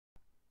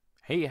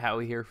Hey,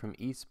 Howie here from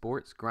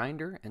ESports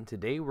Grinder, and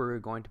today we're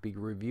going to be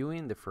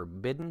reviewing the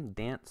Forbidden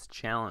Dance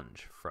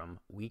Challenge from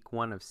week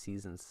 1 of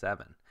season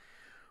 7.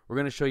 We're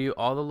going to show you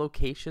all the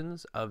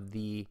locations of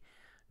the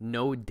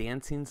no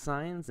dancing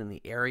signs and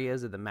the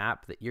areas of the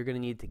map that you're going to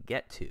need to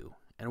get to.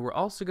 And we're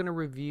also going to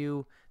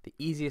review the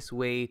easiest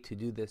way to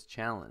do this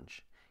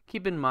challenge.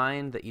 Keep in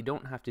mind that you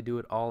don't have to do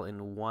it all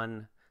in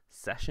one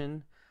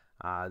session.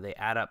 They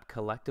add up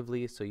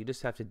collectively, so you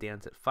just have to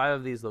dance at 5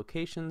 of these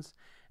locations.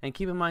 And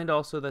keep in mind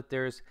also that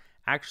there's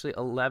actually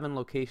 11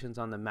 locations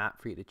on the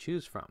map for you to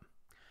choose from.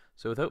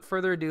 So without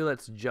further ado,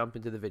 let's jump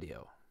into the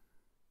video.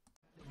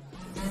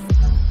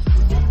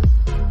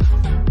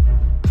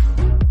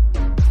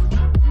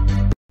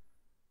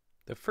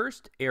 The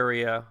first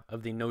area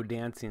of the no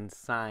dancing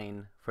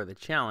sign for the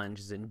challenge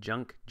is in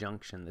Junk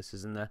Junction. This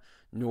is in the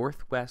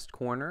northwest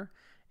corner,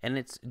 and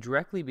it's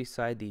directly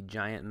beside the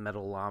giant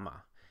metal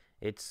llama.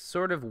 It's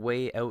sort of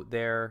way out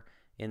there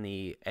in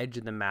the edge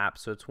of the map,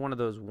 so it's one of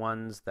those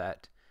ones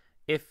that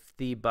if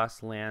the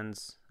bus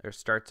lands or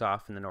starts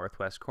off in the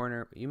northwest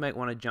corner, you might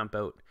want to jump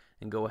out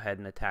and go ahead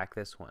and attack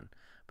this one.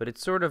 But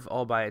it's sort of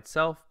all by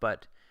itself,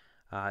 but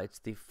it's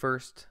the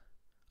first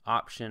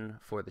option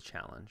for the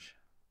challenge.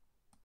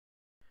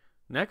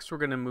 Next, we're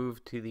going to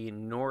move to the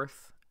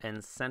north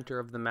and center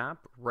of the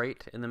map,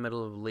 right in the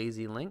middle of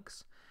Lazy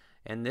Links.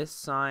 And this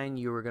sign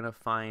you are going to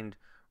find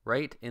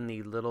right in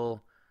the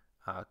little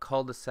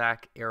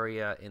cul-de-sac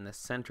area in the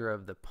center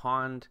of the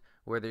pond,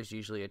 where there's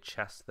usually a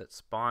chest that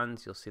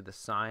spawns. You'll see the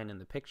sign in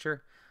the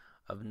picture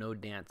of no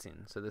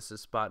dancing. So this is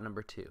spot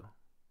number 2.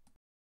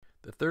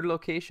 The third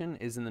location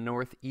is in the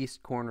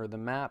northeast corner of the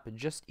map,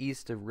 just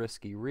east of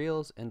Risky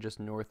Reels and just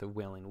north of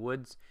Wailing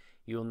Woods.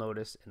 You'll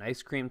notice an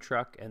ice cream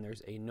truck, and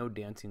there's a no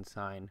dancing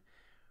sign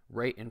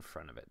right in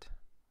front of it.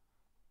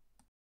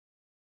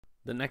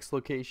 The next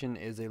location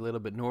is a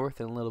little bit north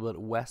and a little bit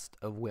west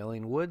of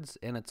Wailing Woods,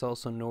 and it's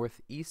also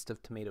northeast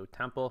of Tomato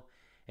Temple.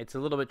 It's a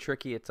little bit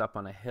tricky. It's up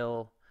on a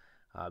hill,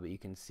 but you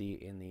can see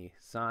in the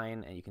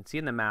sign, and you can see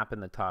in the map in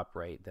the top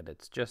right that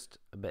it's just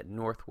a bit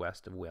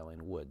northwest of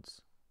Wailing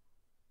Woods.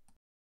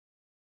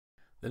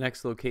 The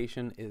next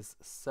location is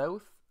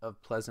south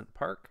of Pleasant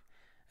Park.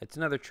 It's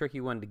another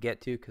tricky one to get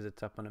to because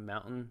it's up on a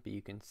mountain, but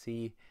you can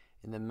see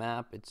in the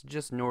map it's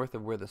just north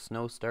of where the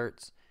snow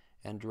starts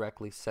and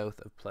directly south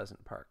of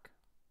Pleasant Park.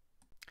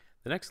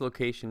 The next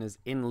location is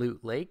in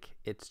Loot Lake.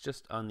 It's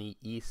just on the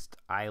east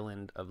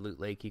island of Loot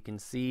Lake. You can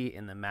see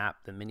in the map,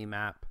 the mini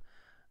map,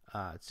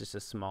 it's just a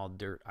small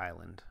dirt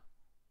island.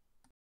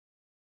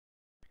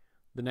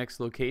 The next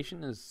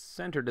location is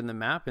centered in the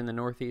map in the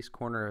northeast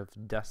corner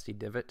of Dusty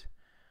Divot.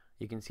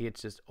 You can see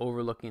it's just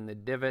overlooking the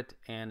divot,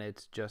 and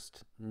it's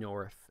just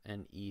north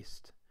and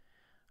east,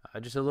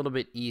 just a little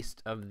bit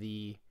east of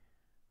the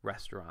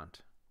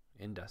restaurant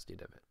in Dusty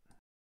Divot.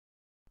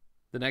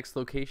 The next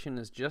location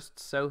is just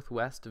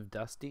southwest of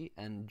Dusty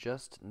and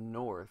just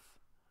north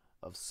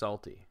of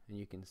Salty, and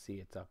you can see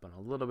it's up on a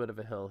little bit of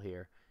a hill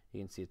here.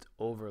 You can see it's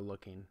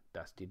overlooking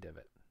Dusty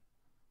Divot.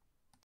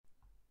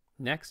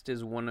 Next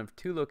is one of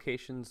 2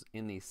 locations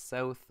in the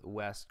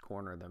southwest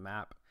corner of the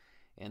map,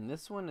 and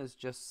this one is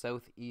just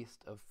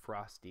southeast of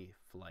Frosty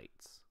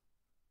Flights.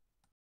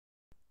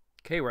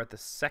 Okay, we're at the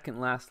second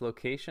last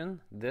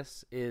location.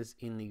 This is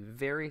in the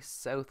very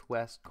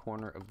southwest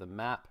corner of the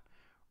map,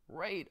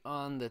 right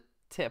on the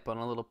tip on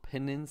a little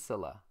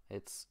peninsula.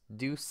 It's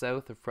due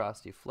south of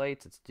Frosty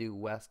Flights, it's due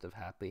west of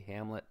Happy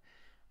Hamlet,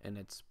 and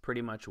it's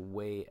pretty much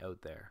way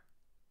out there.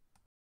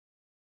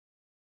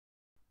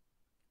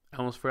 I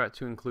almost forgot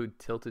to include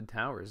Tilted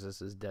Towers.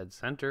 This is dead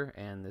center,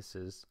 and this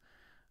is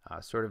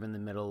sort of in the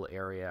middle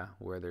area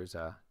where there's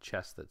a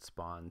chest that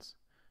spawns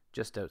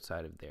just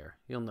outside of there.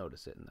 You'll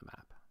notice it in the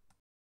map.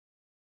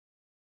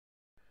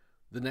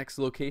 The next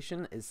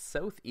location is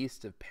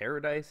southeast of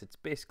Paradise. It's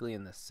basically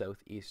in the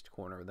southeast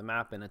corner of the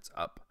map, and it's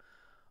up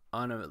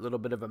on a little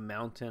bit of a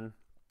mountain.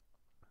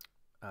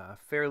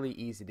 Fairly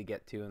easy to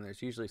get to, and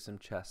there's usually some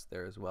chests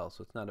there as well,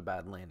 so it's not a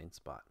bad landing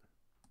spot.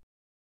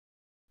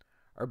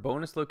 Our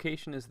bonus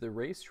location is the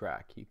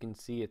racetrack. You can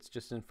see it's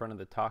just in front of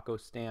the taco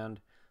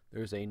stand.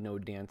 There's a no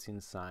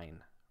dancing sign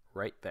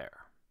right there.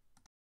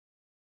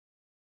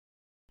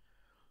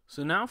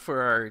 So now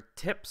for our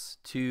tips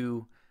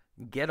to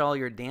get all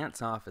your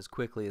dance off as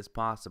quickly as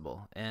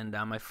possible. And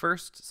my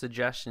first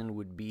suggestion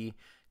would be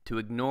to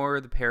ignore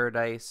the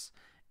Paradise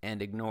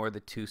and ignore the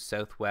 2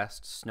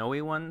 southwest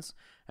snowy ones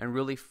and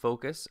really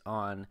focus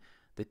on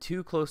the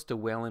 2 close to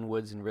Wailing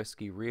Woods and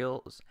Risky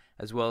Reels,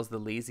 as well as the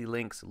Lazy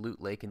Links,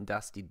 Loot Lake, and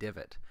Dusty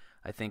Divot.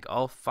 I think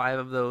all 5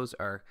 of those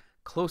are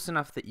close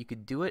enough that you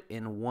could do it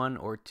in 1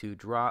 or 2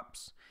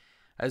 drops,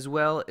 as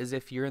well as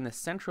if you're in the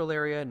central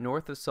area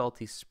north of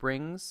Salty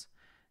Springs,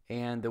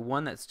 and the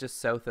one that's just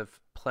south of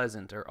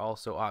Pleasant are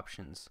also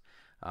options.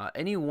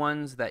 Any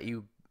ones that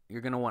you're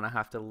going to want to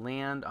have to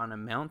land on a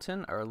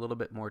mountain are a little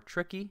bit more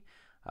tricky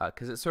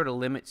because it sort of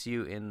limits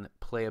you in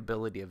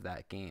playability of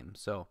that game.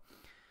 So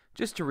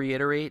just to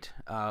reiterate,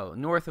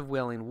 north of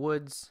Wailing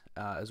Woods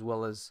as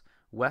well as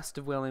west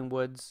of Wailing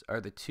Woods are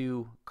the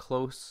 2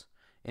 close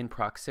in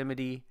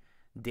proximity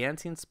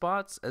dancing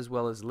spots, as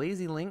well as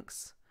lazy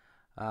links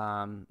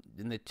in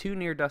the 2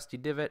 near Dusty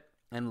Divot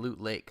and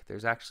Loot Lake.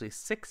 There's actually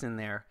 6 in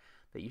there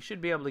that you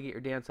should be able to get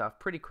your dance off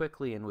pretty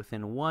quickly, and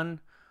within 1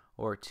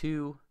 or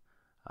 2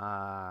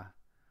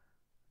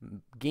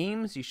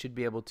 games you should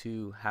be able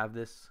to have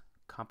this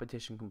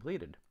competition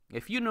completed.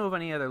 If you know of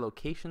any other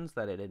locations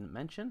that I didn't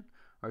mention,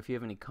 or if you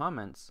have any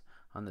comments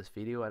on this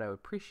video, I would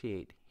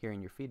appreciate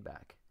hearing your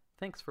feedback.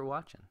 Thanks for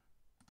watching.